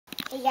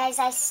Hey guys,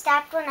 I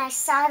stopped when I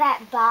saw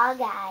that ball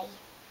guy,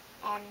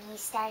 and he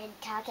started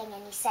talking,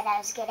 and he said I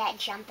was good at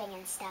jumping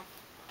and stuff.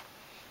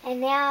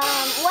 And now,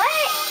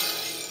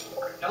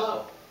 what?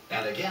 Hello,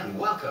 and again,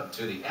 welcome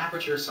to the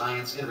Aperture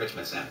Science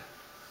Enrichment Center.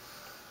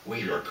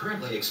 We are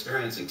currently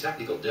experiencing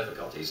technical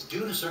difficulties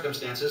due to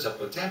circumstances of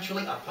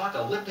potentially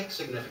apocalyptic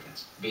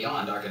significance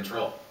beyond our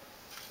control.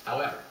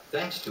 However,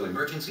 thanks to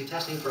emergency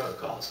testing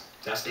protocols,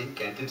 testing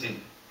can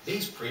continue.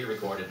 These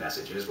pre-recorded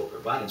messages will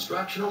provide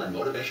instructional and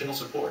motivational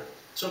support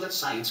so that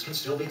science can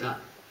still be done,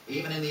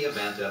 even in the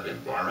event of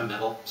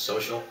environmental,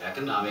 social,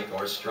 economic,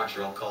 or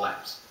structural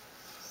collapse.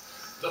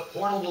 The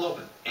portal will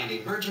open and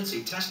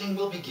emergency testing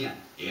will begin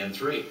in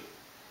 3,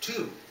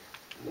 2,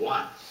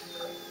 1.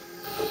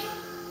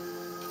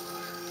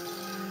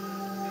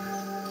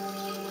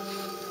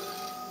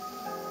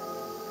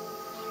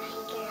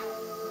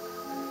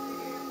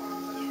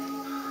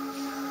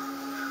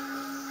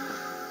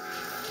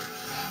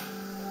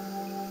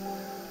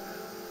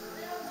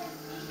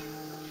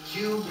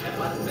 Cube and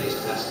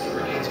button-based testing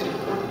remains an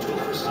important tool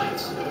for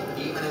science,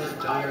 even in a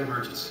dire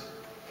emergency.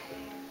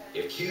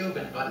 If cube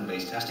and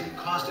button-based testing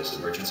caused this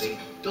emergency,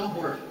 don't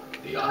worry.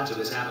 The odds of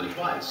this happening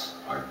twice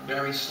are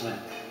very slim.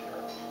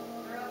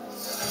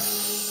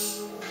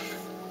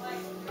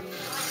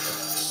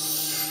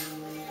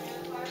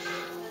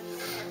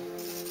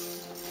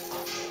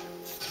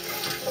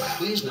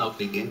 Please note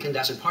the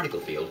incandescent particle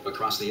field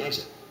across the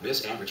exit.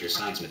 This Aperture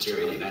Science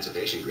Material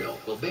Emancipation Grill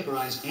will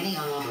vaporize any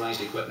unauthorized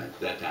equipment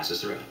that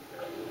passes through.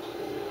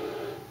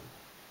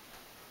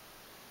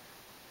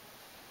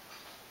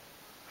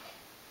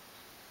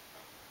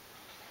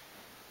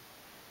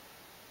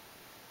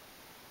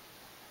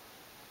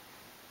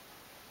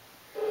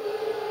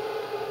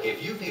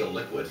 If you feel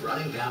liquid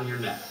running down your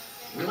neck,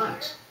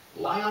 relax,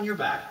 lie on your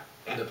back,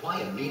 and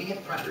apply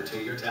immediate pressure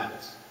to your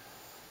temples.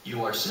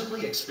 You are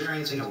simply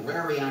experiencing a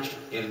rare reaction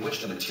in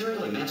which the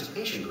Material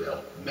Emancipation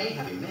Grill may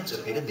have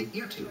emancipated the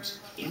ear tubes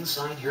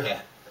inside your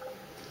head.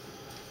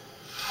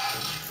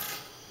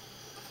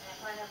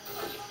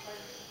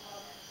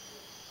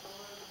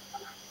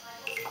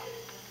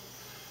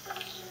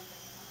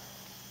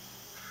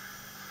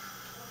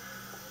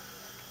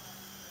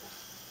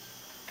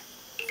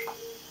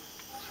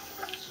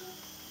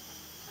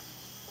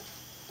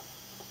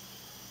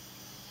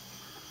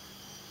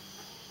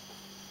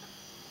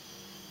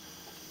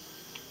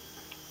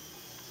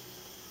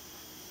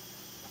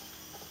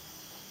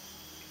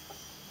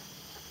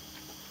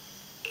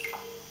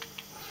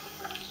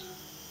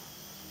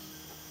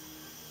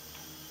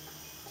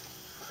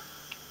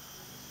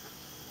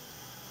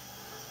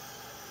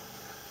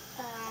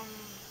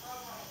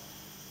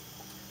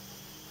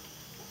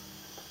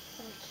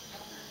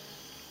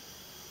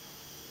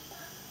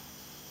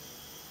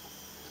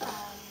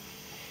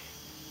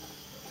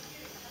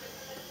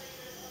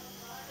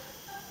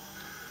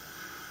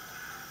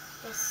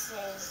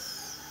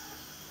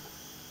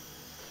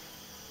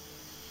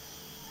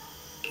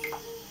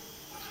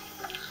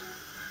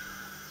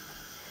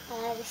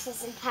 This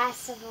is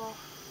impossible.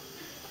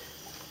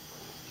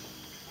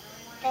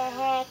 What the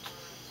heck?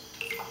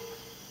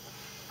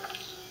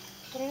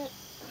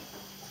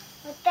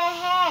 What the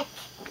heck?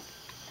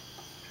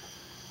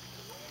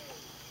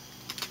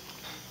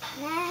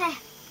 Nah.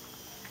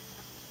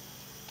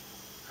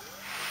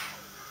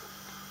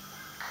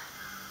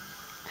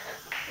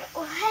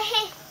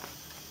 What?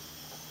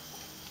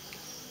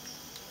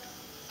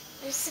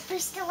 You're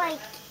supposed to, like,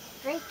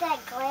 break that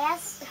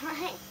glass?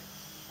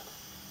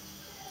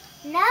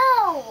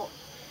 No!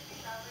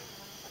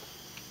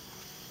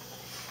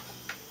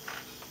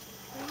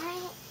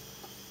 What?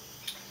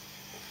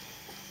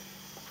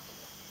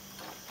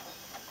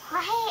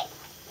 What?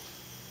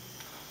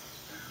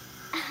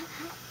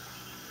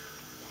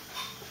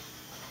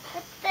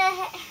 What the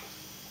heck?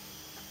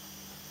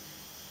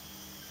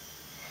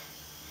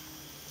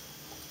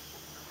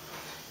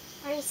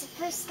 Are you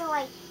supposed to,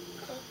 like,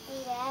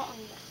 do that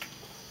and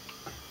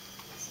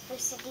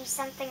supposed to do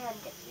something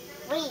with it?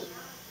 Wait.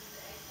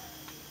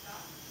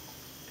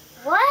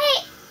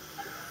 What?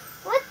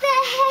 What the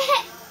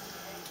heck?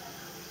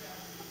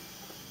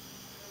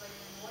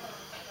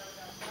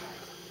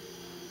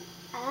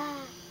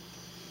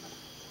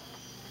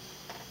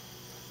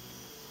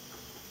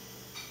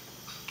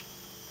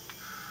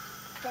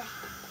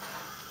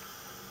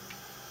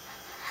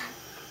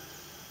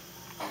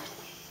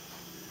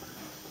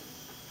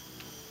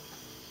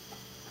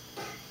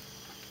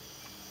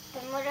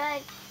 Then what do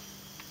I...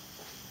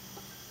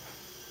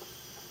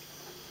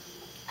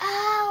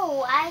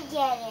 Oh, I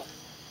get it.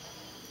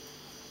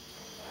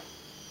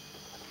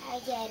 I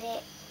get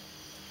it.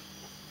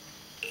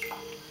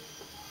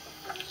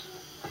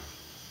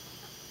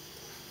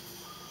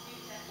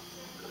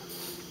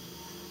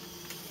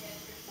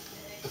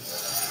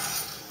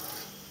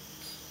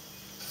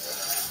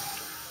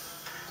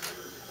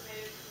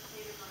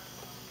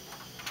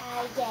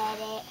 I get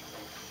it.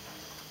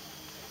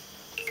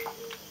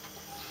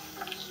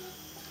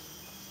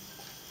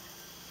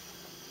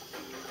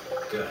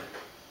 Good.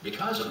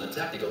 Because of the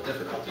technical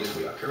difficulties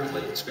we are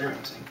currently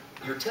experiencing,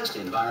 Your test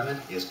environment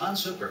is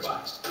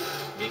unsupervised.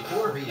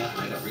 Before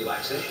re-entering a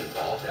relaxation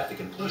vault at the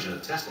conclusion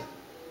of testing,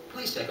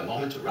 please take a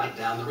moment to write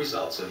down the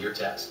results of your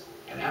test.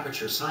 An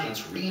Aperture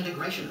Science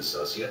Reintegration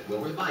Associate will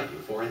revive you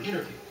for an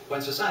interview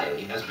when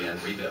society has been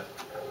rebuilt.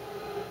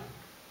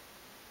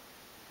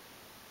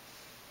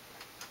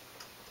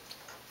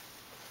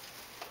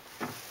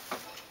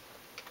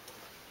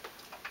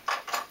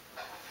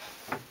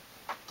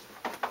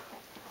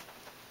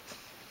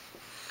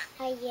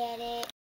 I get it.